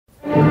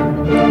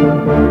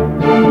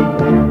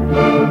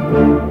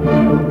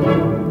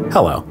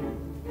Hello,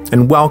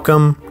 and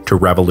welcome to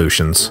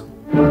Revolutions.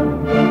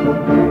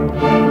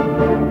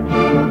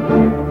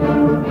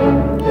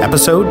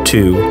 Episode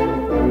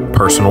 2,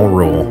 Personal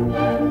Rule.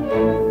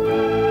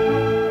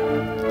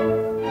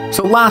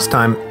 So last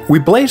time, we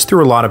blazed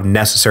through a lot of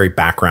necessary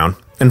background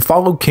and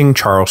followed King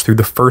Charles through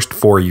the first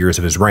 4 years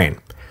of his reign,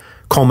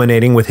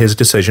 culminating with his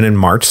decision in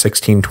March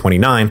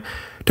 1629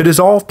 to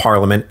dissolve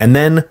Parliament and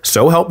then,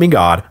 so help me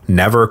God,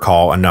 never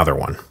call another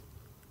one.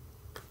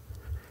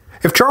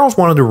 If Charles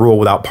wanted to rule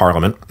without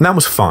Parliament, that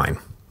was fine,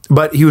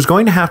 but he was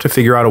going to have to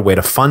figure out a way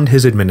to fund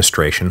his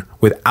administration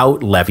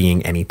without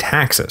levying any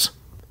taxes.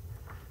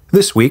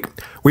 This week,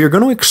 we are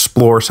going to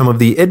explore some of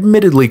the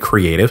admittedly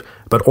creative,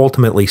 but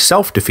ultimately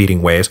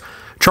self-defeating ways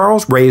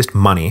Charles raised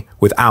money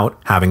without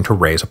having to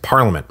raise a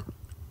parliament.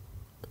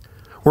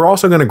 We're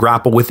also going to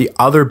grapple with the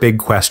other big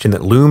question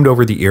that loomed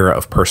over the era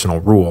of personal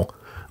rule: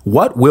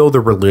 what will the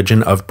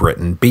religion of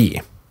Britain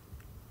be?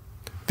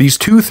 These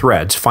two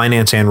threads,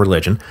 finance and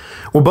religion,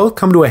 will both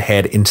come to a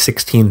head in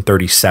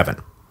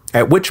 1637,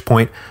 at which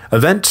point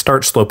events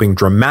start sloping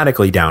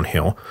dramatically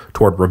downhill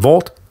toward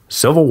revolt,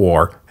 civil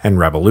war, and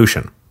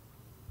revolution.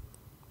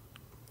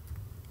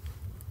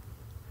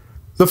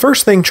 The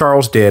first thing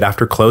Charles did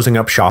after closing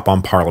up shop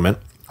on Parliament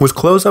was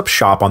close up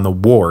shop on the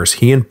wars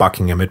he and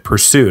Buckingham had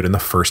pursued in the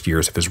first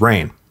years of his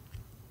reign.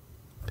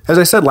 As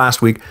I said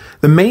last week,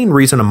 the main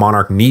reason a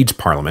monarch needs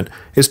Parliament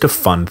is to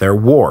fund their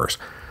wars,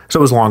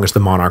 so as long as the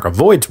monarch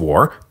avoids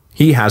war,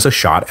 he has a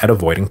shot at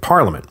avoiding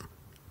Parliament.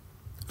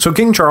 So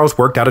King Charles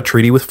worked out a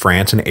treaty with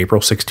France in April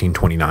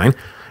 1629,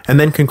 and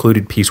then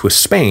concluded peace with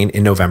Spain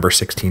in November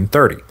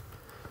 1630.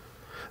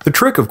 The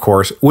trick, of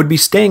course, would be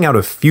staying out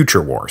of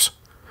future wars,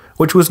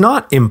 which was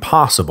not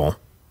impossible,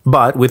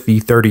 but with the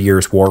 30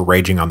 Years' War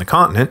raging on the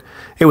continent,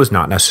 it was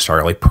not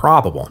necessarily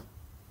probable.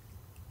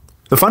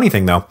 The funny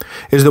thing, though,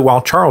 is that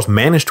while Charles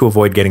managed to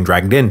avoid getting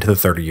dragged into the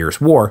 30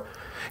 Years' War,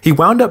 he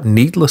wound up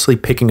needlessly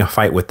picking a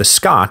fight with the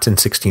Scots in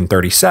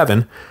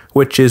 1637,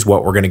 which is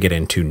what we're going to get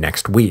into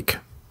next week.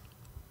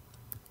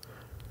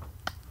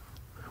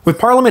 With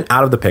Parliament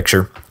out of the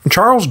picture,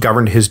 Charles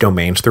governed his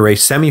domains through a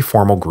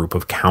semi-formal group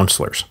of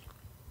councillors.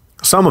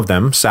 Some of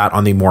them sat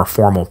on the more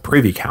formal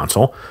Privy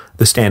Council,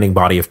 the standing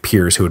body of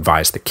peers who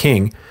advised the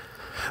king,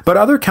 but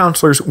other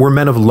councillors were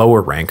men of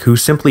lower rank who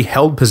simply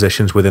held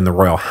positions within the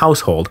royal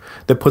household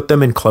that put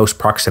them in close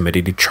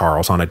proximity to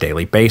Charles on a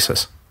daily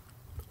basis.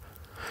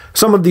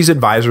 Some of these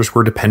advisors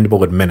were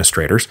dependable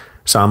administrators,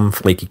 some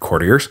flaky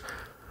courtiers,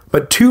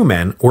 but two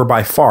men were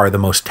by far the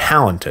most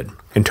talented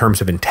in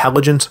terms of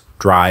intelligence,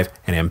 drive,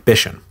 and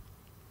ambition.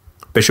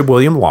 Bishop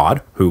William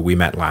Laud, who we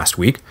met last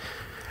week,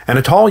 and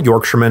a tall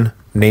Yorkshireman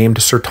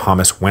named Sir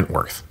Thomas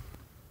Wentworth.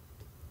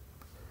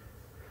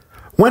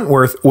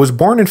 Wentworth was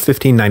born in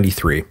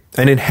 1593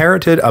 and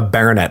inherited a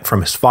baronet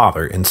from his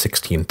father in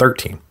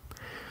 1613.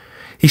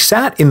 He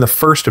sat in the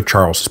first of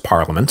Charles's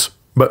parliaments,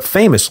 but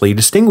famously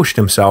distinguished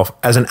himself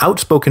as an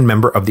outspoken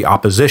member of the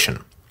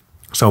opposition,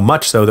 so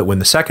much so that when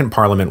the second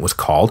parliament was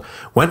called,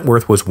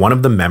 Wentworth was one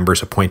of the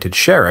members appointed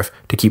sheriff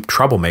to keep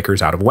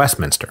troublemakers out of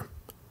Westminster.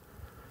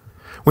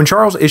 When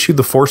Charles issued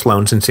the forced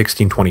loans in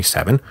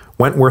 1627,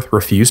 Wentworth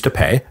refused to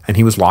pay, and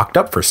he was locked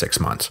up for 6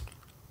 months.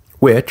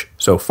 Which,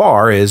 so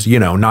far, is,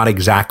 not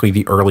exactly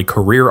the early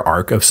career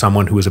arc of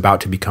someone who is about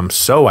to become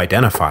so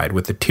identified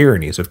with the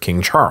tyrannies of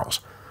King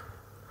Charles.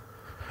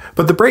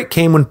 But the break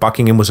came when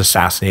Buckingham was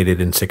assassinated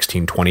in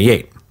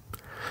 1628.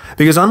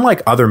 Because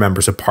unlike other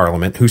members of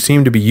Parliament who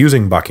seemed to be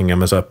using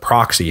Buckingham as a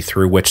proxy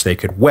through which they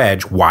could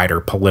wedge wider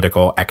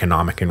political,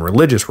 economic, and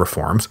religious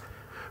reforms,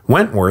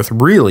 Wentworth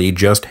really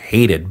just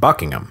hated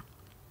Buckingham,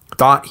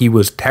 thought he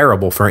was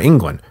terrible for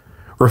England,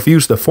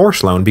 refused the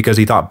forced loan because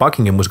he thought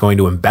Buckingham was going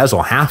to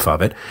embezzle half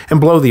of it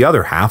and blow the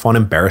other half on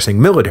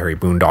embarrassing military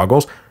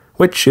boondoggles,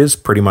 which is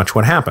pretty much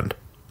what happened.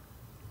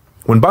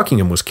 When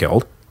Buckingham was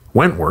killed,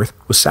 Wentworth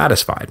was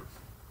satisfied.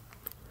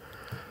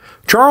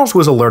 Charles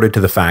was alerted to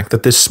the fact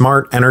that this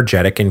smart,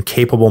 energetic, and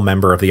capable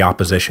member of the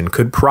opposition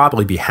could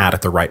probably be had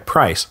at the right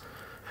price,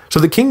 so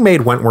the king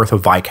made Wentworth a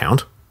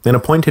viscount and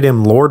appointed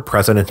him Lord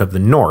President of the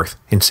North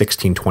in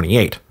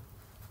 1628,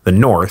 the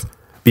North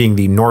being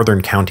the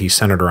northern counties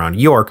centered around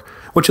York,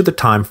 which at the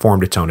time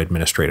formed its own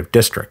administrative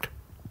district.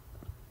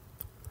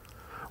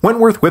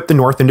 Wentworth whipped the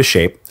North into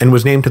shape and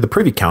was named to the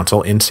Privy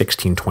Council in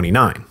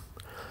 1629.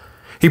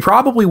 He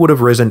probably would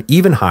have risen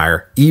even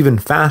higher, even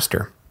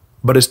faster,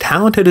 but as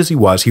talented as he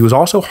was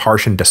also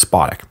harsh and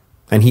despotic,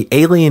 and he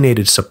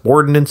alienated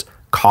subordinates,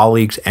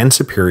 colleagues, and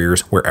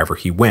superiors wherever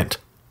he went.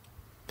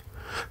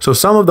 So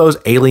some of those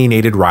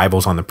alienated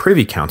rivals on the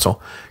Privy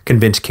Council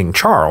convinced King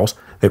Charles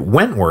that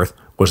Wentworth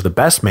was the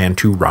best man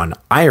to run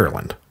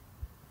Ireland.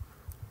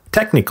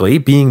 Technically,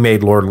 being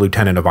made Lord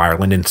Lieutenant of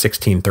Ireland in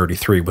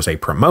 1633 was a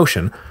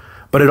promotion,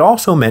 but it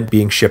also meant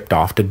being shipped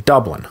off to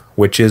Dublin,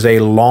 which is a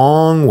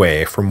long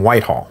way from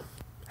Whitehall,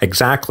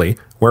 exactly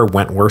where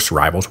Wentworth's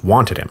rivals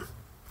wanted him.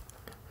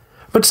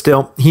 But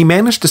still, he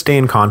managed to stay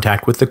in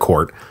contact with the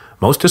court,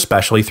 most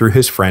especially through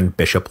his friend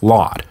Bishop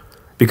Laud,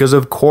 because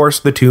of course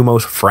the two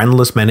most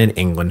friendless men in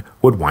England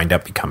would wind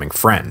up becoming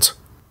friends.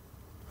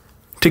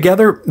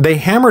 Together, they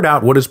hammered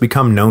out what has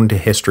become known to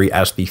history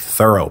as the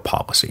Thorough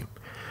Policy,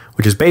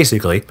 which is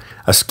basically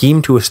a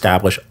scheme to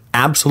establish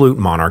absolute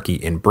monarchy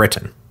in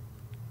Britain.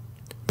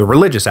 The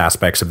religious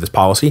aspects of this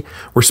policy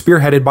were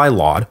spearheaded by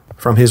Laud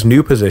from his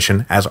new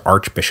position as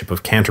Archbishop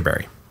of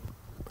Canterbury.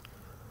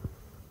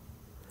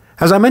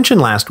 As I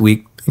mentioned last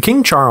week,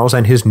 King Charles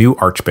and his new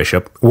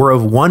archbishop were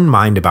of one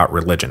mind about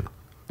religion.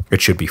 It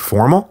should be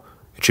formal,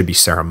 it should be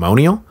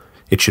ceremonial,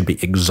 it should be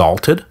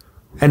exalted,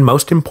 and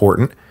most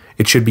important,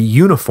 it should be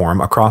uniform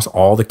across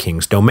all the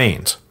king's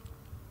domains.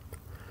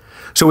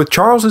 So with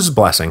Charles's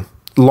blessing,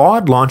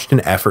 Laud launched an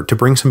effort to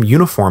bring some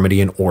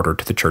uniformity and order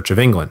to the Church of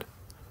England.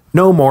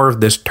 No more of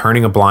this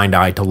turning a blind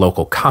eye to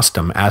local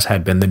custom as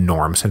had been the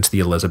norm since the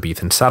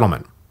Elizabethan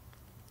settlement.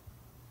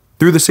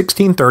 Through the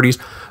 1630s,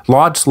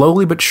 Laud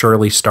slowly but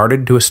surely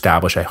started to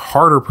establish a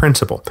harder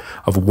principle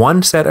of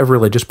one set of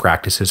religious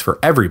practices for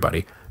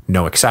everybody,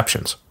 no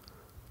exceptions.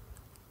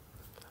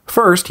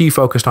 First, he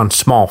focused on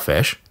small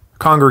fish,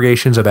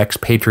 congregations of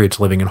expatriates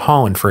living in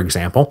Holland, for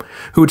example,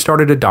 who had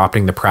started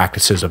adopting the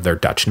practices of their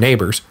Dutch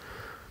neighbors.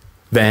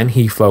 Then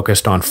he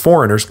focused on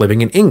foreigners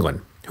living in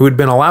England, who had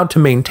been allowed to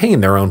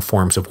maintain their own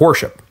forms of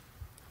worship.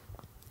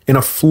 In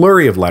a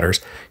flurry of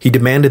letters, he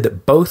demanded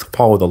that both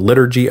follow the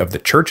liturgy of the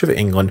Church of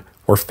England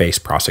or face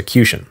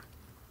prosecution.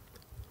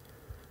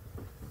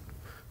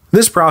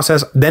 This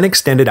process then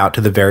extended out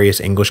to the various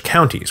English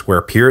counties,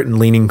 where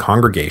Puritan-leaning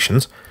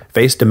congregations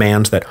faced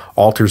demands that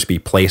altars be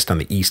placed on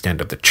the east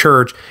end of the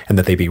church and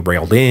that they be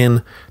railed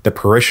in, that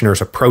parishioners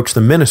approach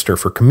the minister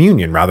for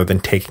communion rather than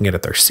taking it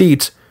at their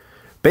seats.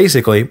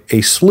 Basically,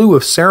 a slew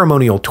of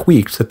ceremonial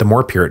tweaks that the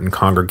more Puritan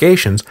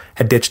congregations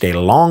had ditched a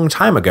long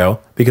time ago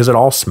because it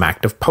all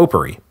smacked of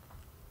popery.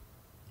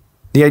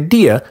 The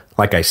idea,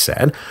 like I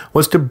said,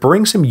 was to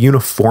bring some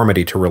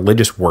uniformity to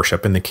religious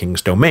worship in the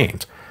king's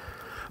domains.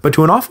 But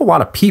to an awful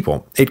lot of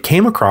people, it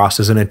came across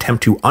as an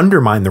attempt to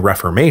undermine the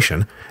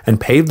Reformation and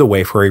pave the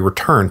way for a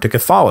return to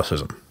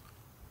Catholicism.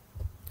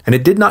 And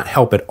it did not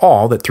help at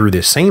all that through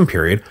this same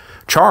period,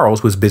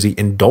 Charles was busy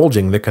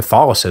indulging the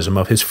Catholicism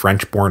of his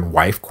French-born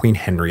wife, Queen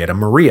Henrietta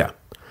Maria.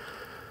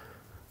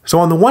 So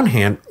on the one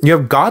hand, you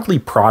have godly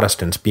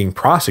Protestants being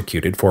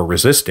prosecuted for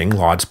resisting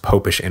Laud's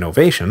popish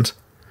innovations,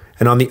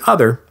 and on the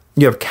other,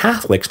 you have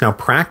Catholics now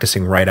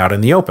practicing right out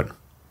in the open.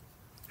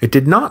 It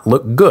did not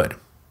look good,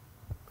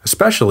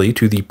 especially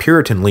to the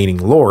Puritan-leaning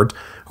lords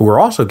who were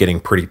also getting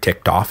pretty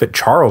ticked off at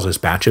Charles's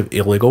batch of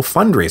illegal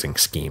fundraising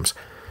schemes,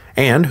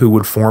 and who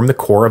would form the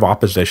core of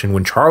opposition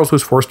when Charles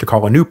was forced to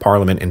call a new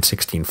parliament in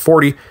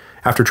 1640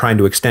 after trying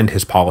to extend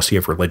his policy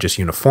of religious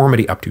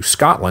uniformity up to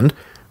Scotland,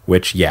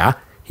 which, yeah,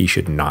 he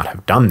should not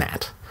have done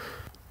that.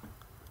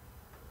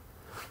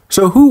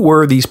 So who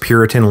were these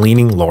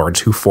Puritan-leaning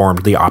lords who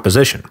formed the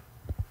opposition?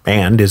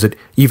 And is it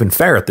even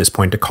fair at this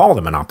point to call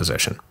them an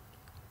opposition?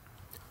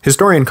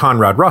 Historian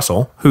Conrad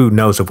Russell, who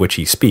knows of which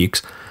he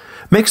speaks,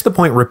 makes the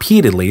point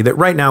repeatedly that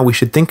right now we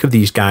should think of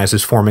these guys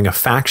as forming a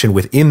faction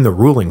within the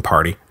ruling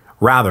party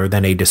rather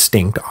than a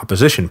distinct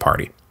opposition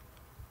party.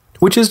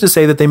 Which is to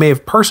say that they may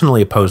have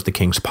personally opposed the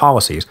king's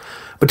policies,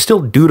 but still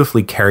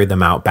dutifully carried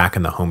them out back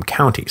in the home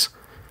counties.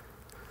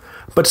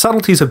 But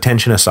subtleties of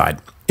tension aside,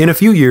 in a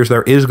few years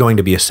there is going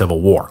to be a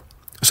civil war.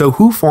 So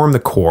who formed the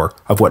core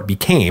of what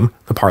became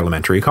the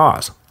parliamentary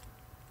cause?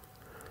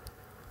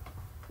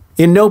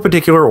 In no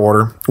particular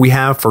order, we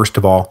have, first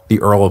of all, the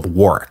Earl of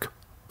Warwick,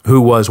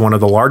 who was one of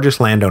the largest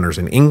landowners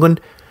in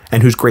England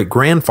and whose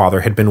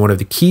great-grandfather had been one of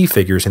the key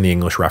figures in the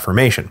English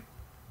Reformation.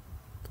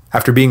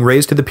 After being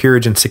raised to the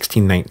peerage in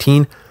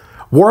 1619,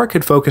 Warwick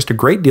had focused a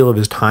great deal of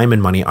his time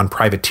and money on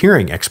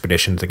privateering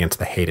expeditions against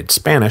the hated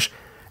Spanish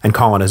and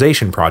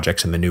colonization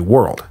projects in the New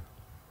World.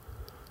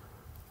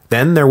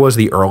 Then there was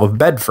the Earl of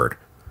Bedford,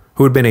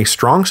 who had been a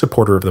strong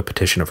supporter of the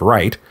Petition of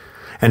Right,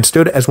 and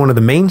stood as one of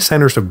the main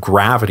centers of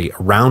gravity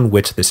around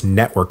which this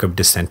network of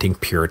dissenting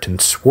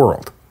Puritans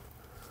swirled.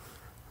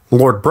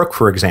 Lord Brooke,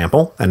 for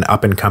example, an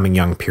up-and-coming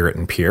young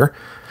Puritan peer,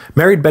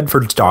 married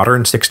Bedford's daughter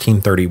in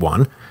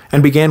 1631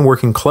 and began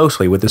working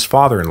closely with his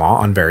father-in-law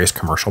on various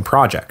commercial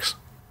projects.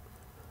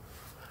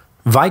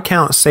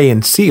 Viscount Say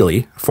and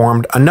Seeley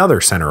formed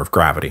another center of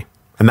gravity,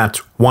 and that's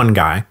one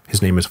guy,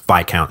 his name is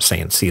Viscount Say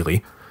and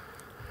Seeley.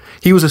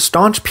 He was a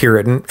staunch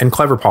Puritan and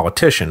clever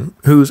politician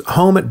whose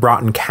home at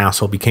Broughton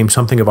Castle became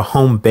something of a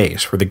home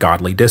base for the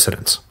godly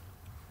dissidents.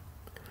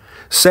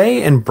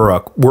 Say and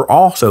Brooke were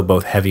also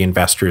both heavy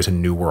investors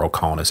in New World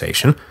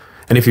colonization,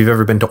 and if you've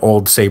ever been to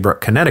Old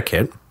Saybrook,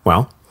 Connecticut,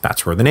 well,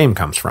 that's where the name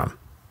comes from.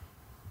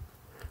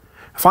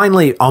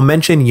 Finally, I'll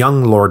mention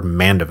young Lord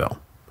Mandeville,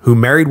 who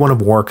married one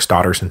of Warwick's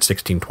daughters in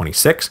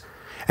 1626,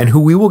 and who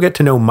we will get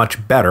to know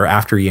much better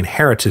after he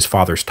inherits his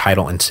father's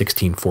title in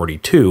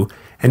 1642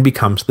 and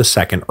becomes the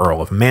second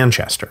Earl of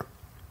Manchester.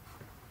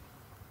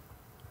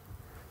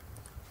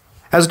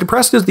 As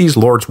depressed as these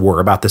lords were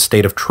about the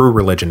state of true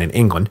religion in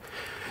England,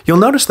 you'll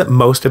notice that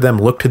most of them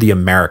looked to the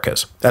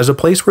Americas as a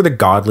place where the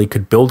godly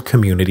could build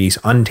communities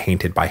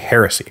untainted by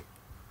heresy.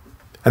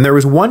 and there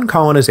was one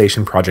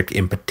colonization project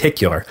in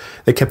particular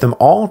that kept them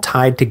all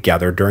tied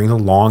together during the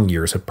long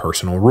years of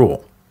personal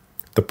rule: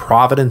 the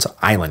Providence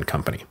Island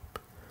Company.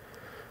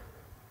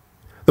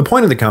 The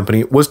point of the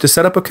company was to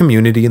set up a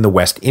community in the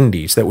West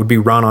Indies that would be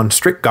run on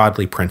strict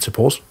godly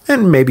principles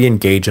and maybe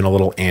engage in a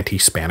little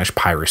anti-Spanish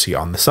piracy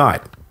on the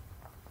side.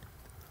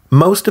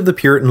 Most of the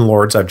Puritan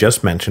lords I've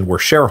just mentioned were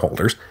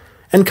shareholders,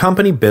 and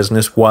company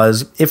business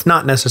was, if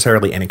not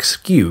necessarily an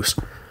excuse,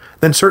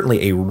 then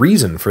certainly a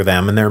reason for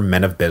them and their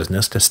men of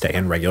business to stay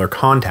in regular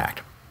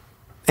contact.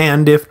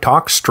 And if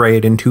talk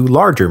strayed into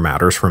larger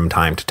matters from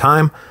time to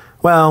time,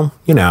 well,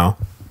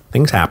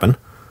 things happen.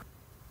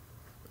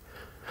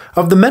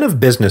 Of the men of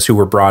business who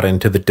were brought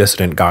into the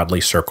dissident godly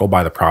circle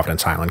by the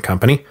Providence Island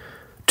Company,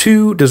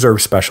 two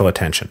deserve special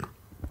attention.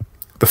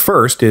 The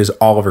first is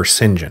Oliver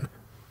St. John,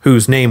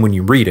 whose name when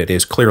you read it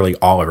is clearly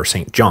Oliver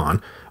St.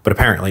 John, but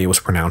apparently it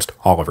was pronounced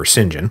Oliver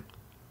St. John.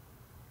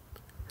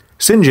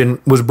 St.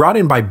 John was brought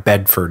in by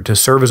Bedford to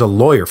serve as a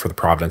lawyer for the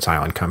Providence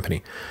Island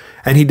Company,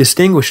 and he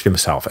distinguished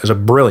himself as a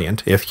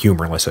brilliant, if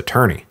humorless,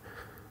 attorney.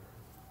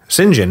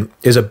 St. John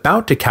is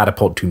about to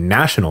catapult to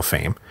national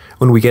fame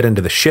when we get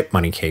into the ship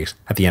money case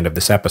at the end of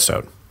this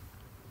episode.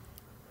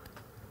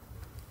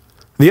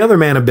 The other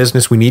man of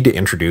business we need to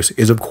introduce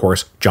is, of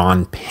course,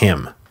 John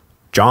Pym.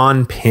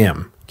 John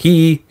Pym.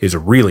 He is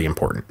really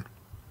important.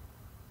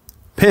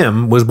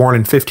 Pym was born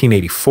in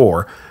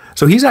 1584,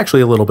 so he's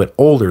actually a little bit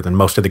older than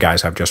most of the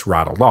guys I've just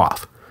rattled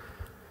off.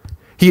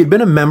 He had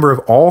been a member of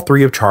all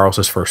three of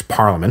Charles's first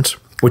parliaments,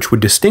 which would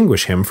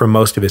distinguish him from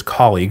most of his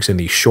colleagues in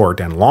the short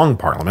and long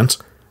parliaments,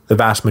 the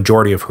vast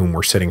majority of whom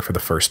were sitting for the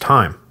first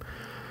time.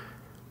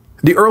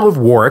 The Earl of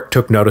Warwick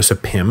took notice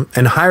of Pym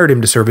and hired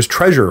him to serve as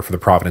treasurer for the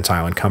Providence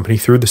Island Company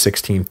through the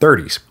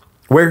 1630s,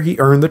 where he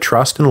earned the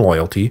trust and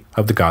loyalty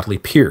of the godly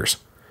peers.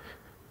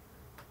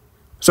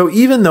 So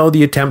even though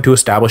the attempt to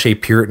establish a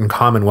Puritan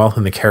commonwealth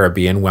in the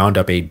Caribbean wound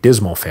up a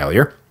dismal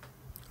failure,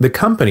 the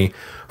company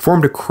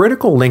formed a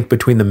critical link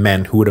between the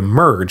men who would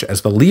emerge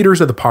as the leaders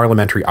of the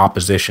parliamentary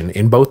opposition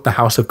in both the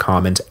House of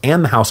Commons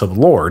and the House of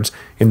Lords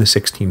in the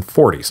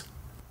 1640s.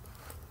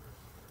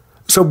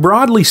 So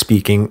broadly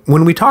speaking,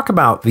 when we talk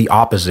about the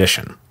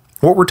opposition,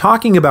 what we're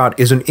talking about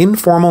is an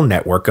informal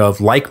network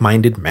of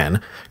like-minded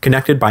men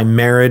connected by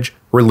marriage,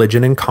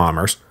 religion, and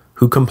commerce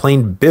who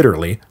complained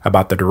bitterly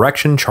about the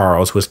direction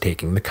Charles was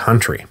taking the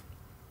country.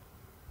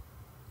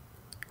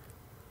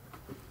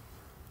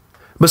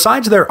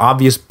 Besides their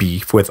obvious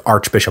beef with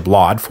Archbishop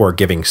Laud for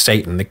giving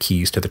Satan the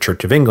keys to the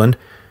Church of England,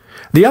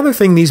 the other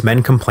thing these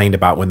men complained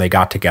about when they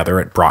got together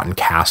at Broughton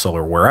Castle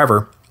or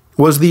wherever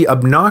was the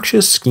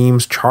obnoxious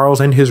schemes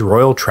Charles and his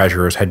royal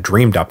treasurers had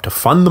dreamed up to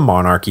fund the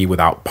monarchy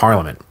without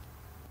Parliament.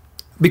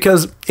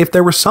 Because if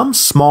there was some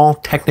small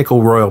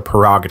technical royal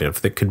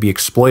prerogative that could be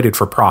exploited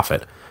for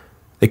profit,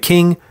 the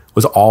king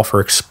was all for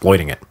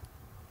exploiting it.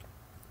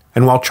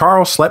 And while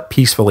Charles slept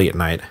peacefully at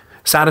night,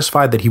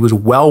 satisfied that he was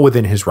well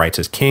within his rights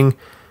as king,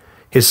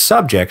 his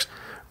subjects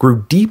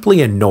grew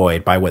deeply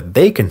annoyed by what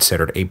they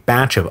considered a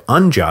batch of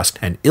unjust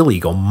and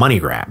illegal money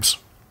grabs.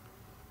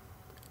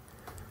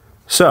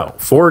 So,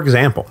 for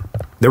example,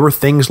 there were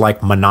things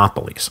like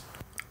monopolies.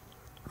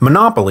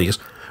 Monopolies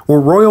were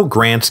royal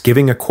grants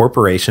giving a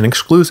corporation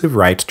exclusive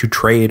rights to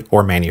trade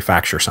or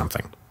manufacture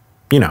something.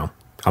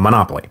 A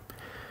monopoly.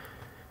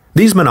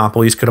 These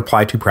monopolies could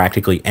apply to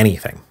practically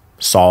anything: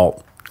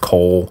 salt,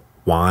 coal,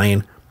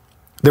 wine.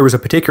 There was a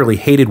particularly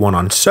hated one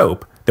on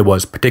soap that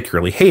was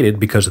particularly hated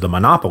because the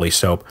monopoly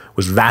soap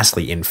was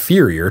vastly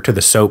inferior to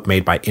the soap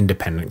made by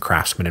independent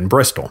craftsmen in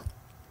Bristol.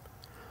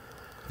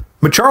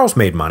 But Charles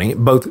made money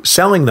both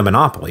selling the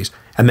monopolies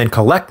and then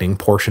collecting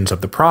portions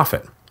of the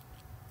profit.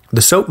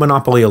 The soap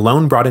monopoly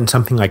alone brought in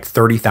something like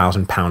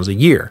 £30,000 a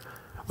year,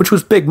 which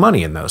was big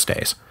money in those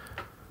days.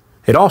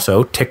 It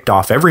also ticked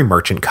off every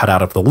merchant cut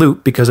out of the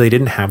loop because they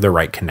didn't have the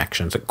right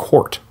connections at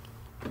court.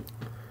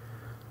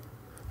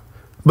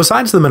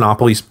 Besides the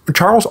monopolies,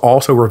 Charles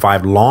also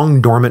revived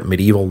long-dormant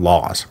medieval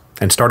laws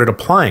and started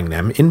applying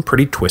them in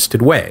pretty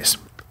twisted ways.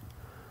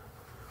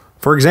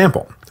 For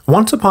example,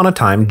 once upon a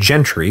time,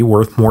 gentry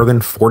worth more than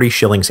 40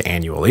 shillings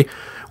annually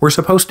were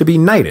supposed to be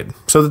knighted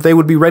so that they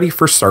would be ready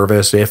for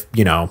service if,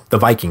 the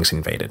Vikings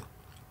invaded.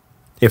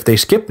 If they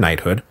skipped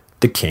knighthood,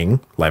 the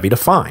king levied a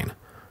fine.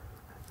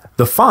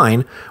 The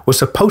fine was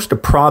supposed to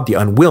prod the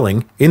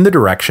unwilling in the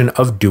direction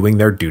of doing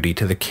their duty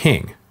to the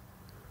king.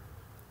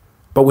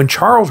 But when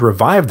Charles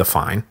revived the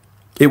fine,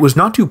 it was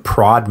not to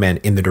prod men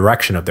in the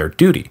direction of their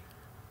duty.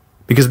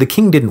 Because the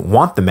king didn't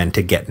want the men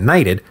to get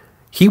knighted,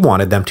 he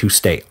wanted them to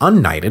stay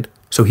unknighted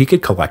so he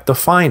could collect the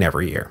fine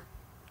every year.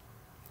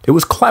 It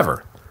was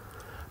clever,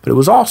 but it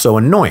was also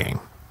annoying.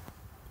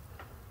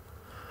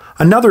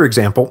 Another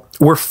example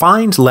were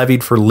fines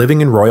levied for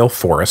living in royal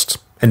forests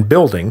and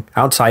building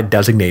outside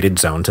designated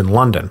zones in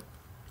London.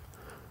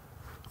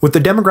 With the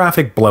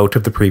demographic bloat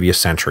of the previous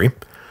century,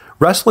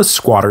 restless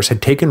squatters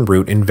had taken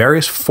root in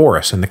various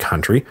forests in the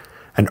country,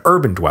 and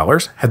urban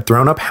dwellers had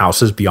thrown up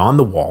houses beyond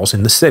the walls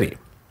in the city.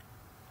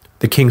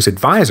 The king's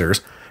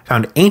advisors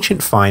found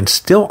ancient fines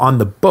still on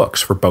the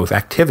books for both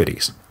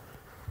activities.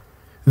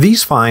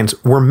 These fines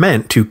were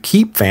meant to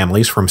keep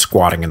families from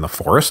squatting in the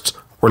forests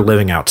or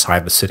living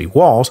outside the city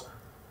walls,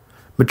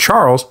 but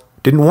Charles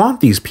didn't want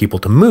these people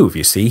to move,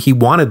 you see. He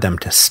wanted them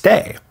to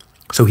stay,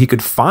 so he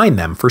could fine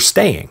them for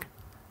staying.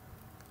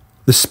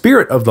 The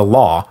spirit of the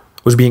law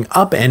was being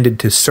upended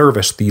to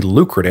service the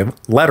lucrative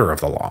letter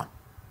of the law.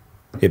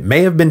 It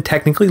may have been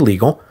technically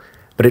legal,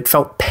 but it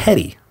felt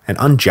petty and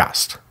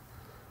unjust.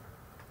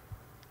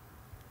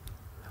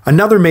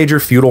 Another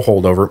major feudal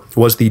holdover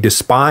was the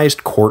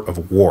despised Court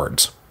of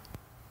Wards.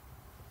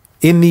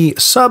 In the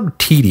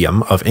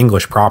subtedium of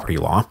English property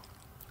law,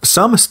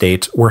 some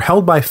estates were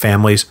held by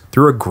families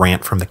through a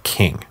grant from the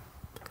king.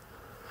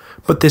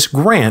 But this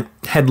grant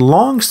had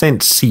long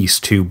since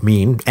ceased to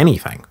mean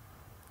anything,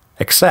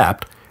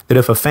 except that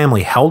if a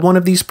family held one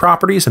of these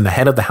properties and the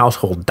head of the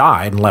household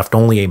died and left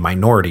only a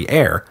minority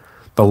heir,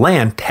 the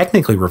land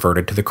technically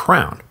reverted to the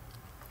crown,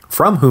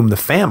 from whom the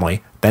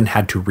family then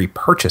had to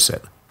repurchase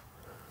it.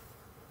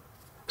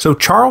 So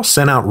Charles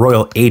sent out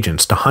royal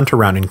agents to hunt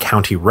around in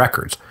county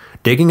records,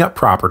 digging up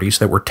properties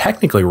that were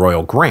technically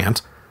royal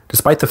grants,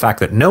 despite the fact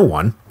that no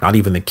one, not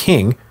even the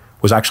king,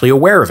 was actually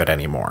aware of it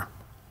anymore.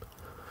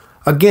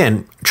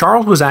 Again,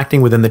 Charles was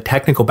acting within the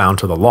technical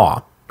bounds of the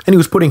law, and he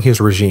was putting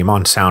his regime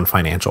on sound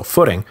financial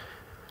footing,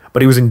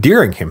 but he was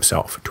endearing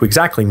himself to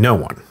exactly no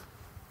one.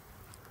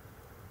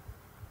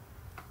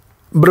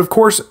 But of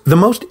course, the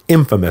most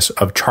infamous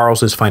of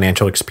Charles's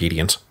financial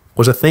expedients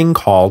was a thing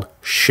called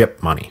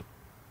ship money.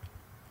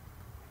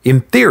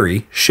 In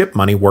theory, ship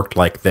money worked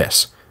like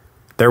this.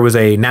 There was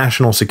a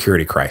national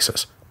security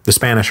crisis. The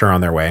Spanish are on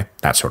their way,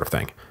 that sort of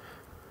thing.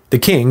 The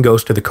king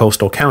goes to the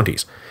coastal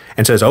counties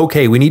and says,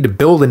 okay, we need to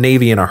build a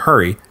navy in a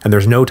hurry, and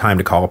there's no time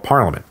to call a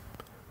parliament.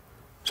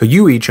 So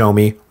you each owe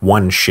me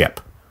one ship.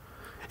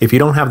 If you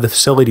don't have the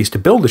facilities to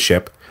build a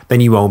ship,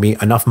 then you owe me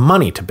enough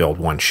money to build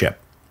one ship.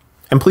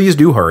 And please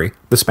do hurry,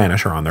 the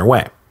Spanish are on their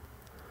way.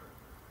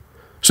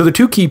 So the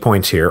two key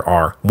points here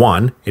are,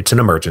 1, it's an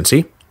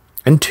emergency,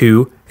 and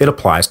 2, it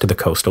applies to the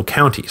coastal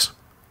counties.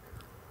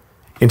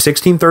 In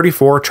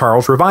 1634,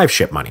 Charles revived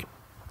ship money,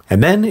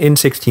 and then in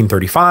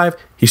 1635,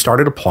 he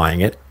started applying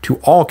it to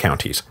all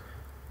counties,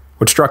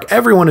 which struck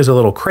everyone as a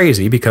little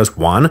crazy because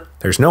 1,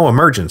 there's no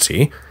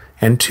emergency,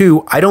 and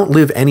 2, I don't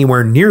live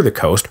anywhere near the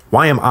coast,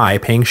 why am I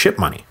paying ship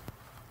money?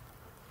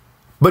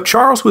 But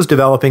Charles was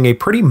developing a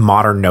pretty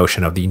modern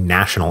notion of the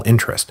national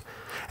interest,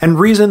 and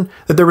reasoned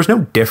that there was no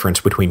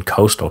difference between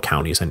coastal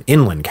counties and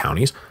inland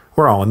counties,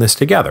 we're all in this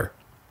together.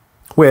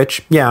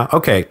 Which, yeah,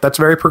 okay, that's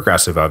very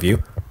progressive of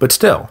you, but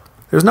still,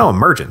 there's no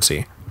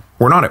emergency.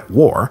 We're not at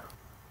war.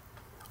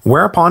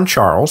 Whereupon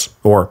Charles,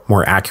 or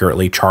more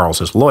accurately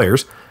Charles's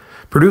lawyers,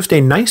 produced a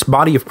nice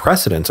body of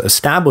precedents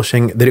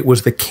establishing that it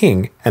was the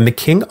king and the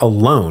king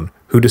alone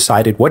who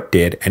decided what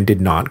did and did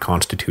not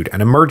constitute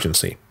an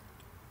emergency.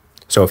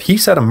 So if he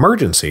said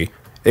emergency,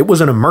 it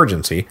was an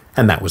emergency,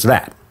 and that was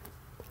that.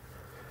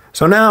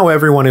 So now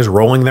everyone is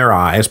rolling their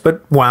eyes,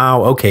 but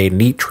wow, okay,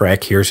 neat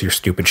trick, here's your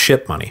stupid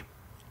ship money.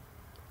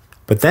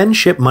 But then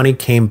ship money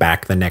came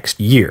back the next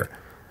year,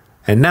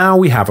 and now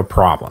we have a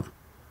problem.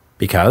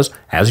 Because,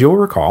 as you'll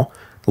recall,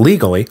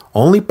 legally,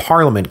 only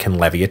Parliament can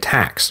levy a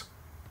tax.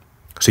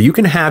 So you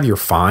can have your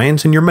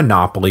fines and your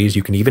monopolies,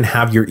 you can even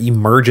have your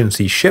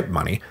emergency ship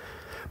money,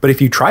 but if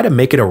you try to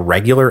make it a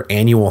regular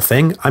annual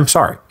thing, I'm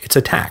sorry, it's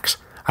a tax.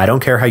 I don't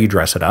care how you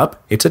dress it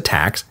up, it's a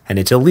tax, and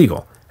it's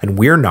illegal, and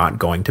we're not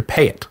going to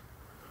pay it.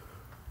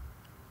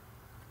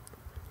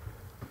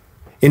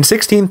 In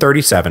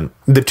 1637,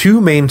 the two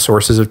main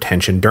sources of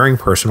tension during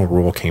personal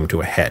rule came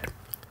to a head.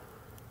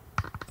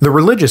 The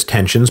religious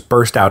tensions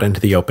burst out into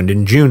the open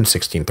in June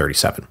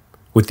 1637,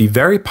 with the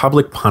very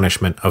public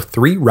punishment of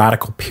 3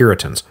 radical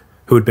Puritans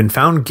who had been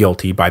found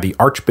guilty by the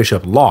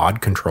Archbishop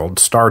Laud-controlled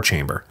Star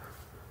Chamber.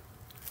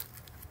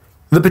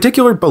 The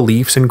particular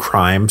beliefs and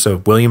crimes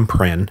of William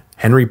Prynne,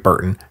 Henry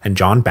Burton, and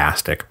John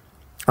Bastick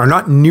are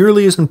not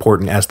nearly as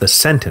important as the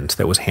sentence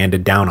that was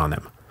handed down on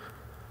them.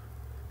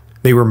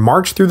 They were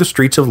marched through the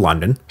streets of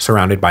London,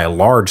 surrounded by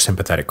large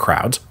sympathetic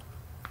crowds,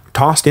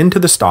 tossed into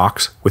the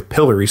stocks with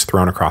pillories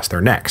thrown across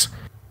their necks.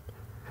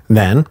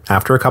 Then,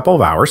 after a couple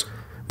of hours,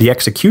 the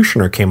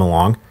executioner came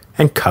along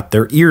and cut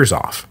their ears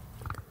off.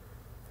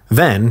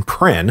 Then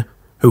Prynne,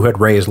 who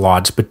had raised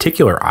Laud's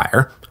particular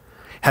ire,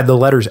 had the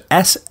letters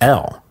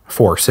SL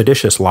for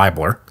seditious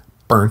libeler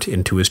burnt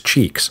into his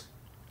cheeks.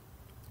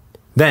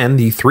 Then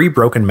the 3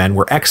 broken men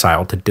were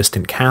exiled to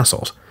distant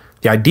castles,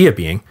 the idea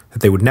being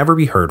that they would never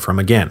be heard from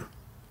again.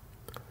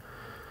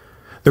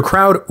 The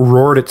crowd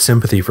roared its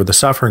sympathy for the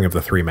suffering of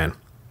the 3 men,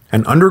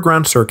 and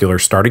underground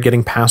circulars started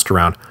getting passed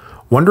around,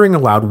 wondering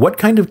aloud what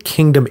kind of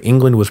kingdom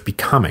England was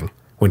becoming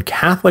when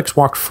Catholics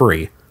walked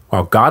free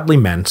while godly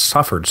men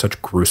suffered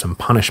such gruesome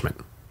punishment.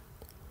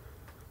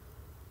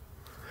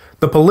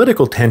 The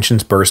political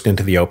tensions burst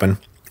into the open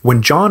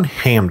when John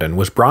Hampden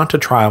was brought to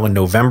trial in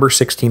November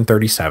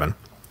 1637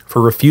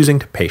 for refusing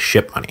to pay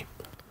ship money.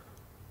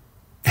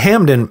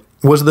 Hampden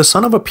was the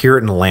son of a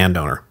Puritan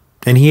landowner,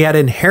 and he had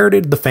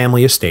inherited the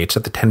family estates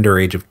at the tender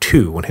age of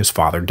 2 when his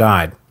father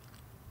died.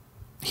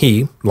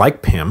 He,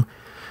 like Pym,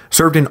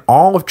 served in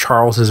all of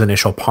Charles's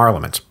initial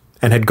parliaments,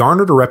 and had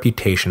garnered a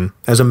reputation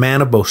as a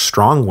man of both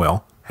strong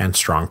will and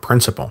strong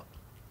principle.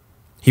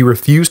 He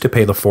refused to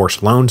pay the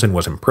forced loans and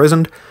was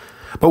imprisoned,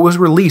 but was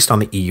released on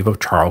the eve of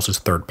Charles's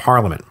third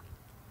parliament.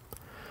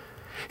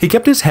 He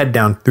kept his head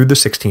down through the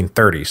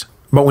 1630s,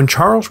 but when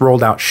Charles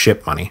rolled out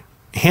ship money,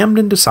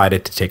 Hampden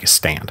decided to take a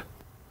stand.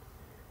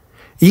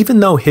 Even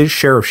though his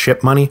share of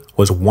ship money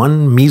was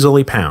one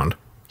measly pound,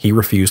 he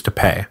refused to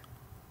pay.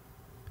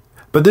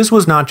 But this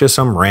was not just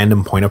some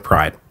random point of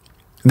pride.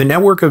 The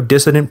network of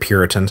dissident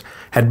Puritans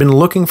had been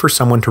looking for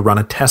someone to run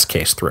a test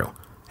case through,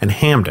 and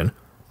Hampden,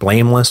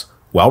 blameless,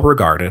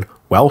 well-regarded,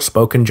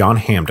 well-spoken John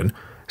Hampden,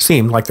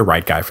 seemed like the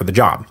right guy for the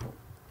job.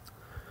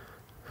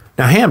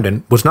 Now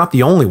Hampden was not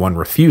the only one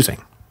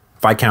refusing.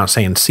 Viscount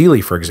St.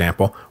 Sealy, for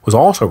example, was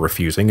also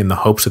refusing in the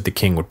hopes that the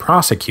king would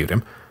prosecute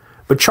him,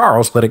 but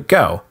Charles let it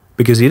go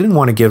because he didn't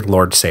want to give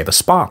Lord Say the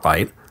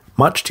spotlight,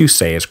 much to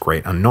Say's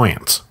great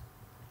annoyance.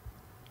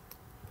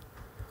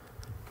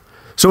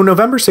 So in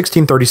November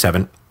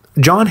 1637,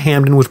 John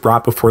Hampden was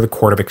brought before the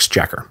Court of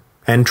Exchequer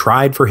and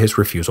tried for his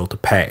refusal to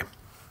pay.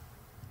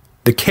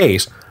 The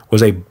case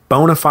was a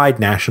bona fide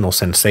national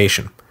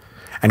sensation,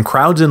 and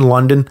crowds in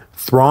London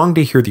thronged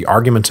to hear the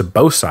arguments of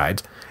both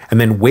sides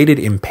and then waited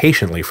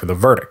impatiently for the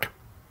verdict.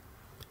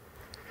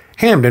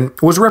 Hampden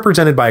was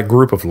represented by a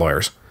group of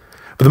lawyers,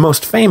 but the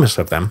most famous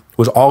of them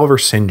was Oliver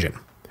St. John,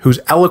 whose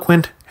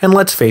eloquent and,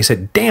 let's face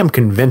it, damn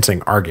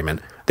convincing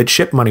argument that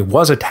ship money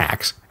was a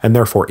tax and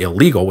therefore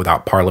illegal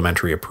without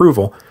parliamentary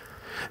approval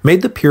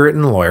made the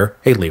Puritan lawyer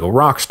a legal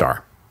rock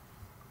star.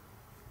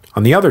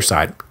 On the other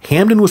side,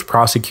 Hampden was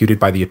prosecuted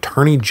by the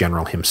Attorney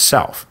General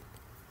himself.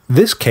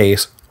 This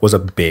case was a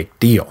big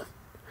deal.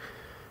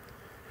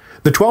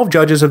 The 12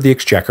 judges of the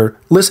Exchequer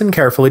listened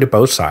carefully to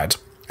both sides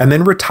and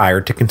then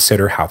retired to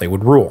consider how they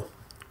would rule.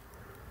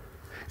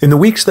 In the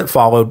weeks that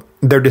followed,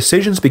 their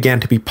decisions began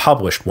to be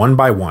published one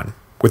by one,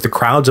 with the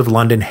crowds of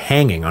London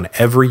hanging on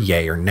every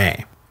yea or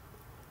nay.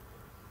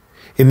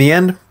 In the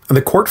end,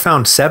 the court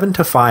found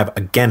 7-5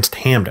 against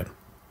Hampden,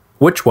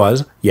 which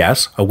was,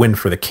 yes, a win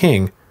for the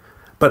king,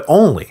 but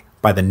only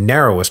by the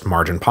narrowest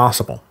margin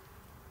possible.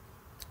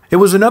 It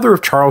was another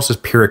of Charles's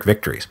Pyrrhic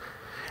victories,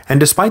 and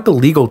despite the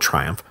legal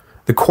triumph,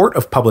 the court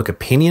of public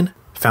opinion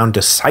found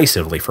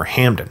decisively for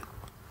Hampden.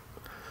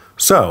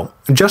 So,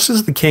 just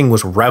as the king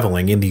was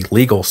reveling in the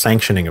legal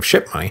sanctioning of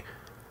ship money,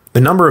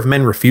 the number of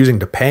men refusing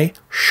to pay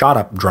shot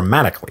up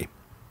dramatically.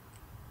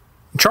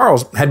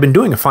 Charles had been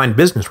doing a fine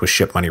business with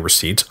ship money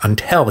receipts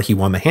until he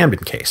won the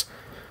Hampden case.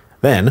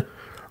 Then,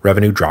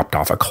 revenue dropped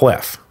off a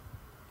cliff.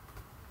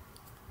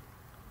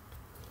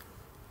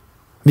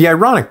 The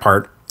ironic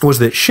part was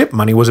that ship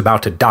money was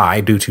about to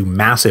die due to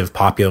massive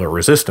popular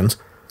resistance,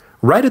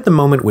 right at the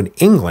moment when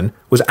England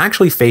was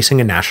actually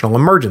facing a national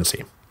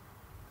emergency.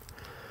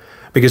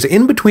 Because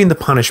in between the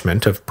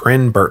punishment of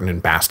Prynne, Burton,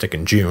 and Bastick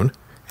in June,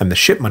 and the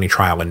ship money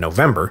trial in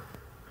November,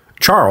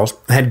 Charles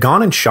had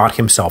gone and shot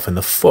himself in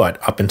the foot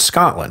up in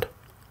Scotland,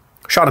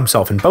 shot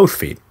himself in both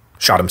feet,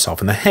 shot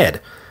himself in the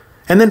head,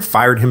 and then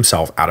fired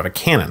himself out of a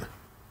cannon.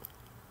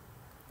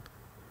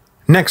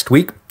 Next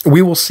week,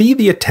 we will see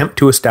the attempt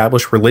to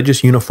establish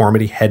religious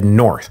uniformity head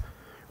north,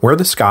 where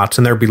the Scots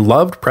and their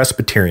beloved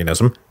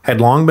Presbyterianism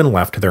had long been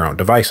left to their own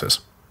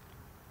devices.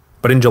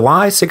 But in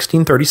July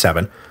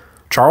 1637,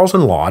 Charles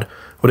and Laud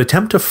would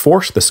attempt to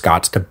force the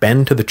Scots to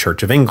bend to the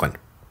Church of England.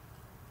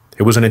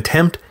 It was an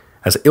attempt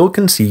as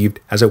ill-conceived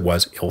as it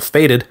was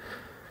ill-fated,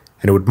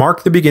 and it would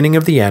mark the beginning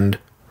of the end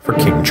for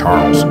King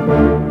Charles.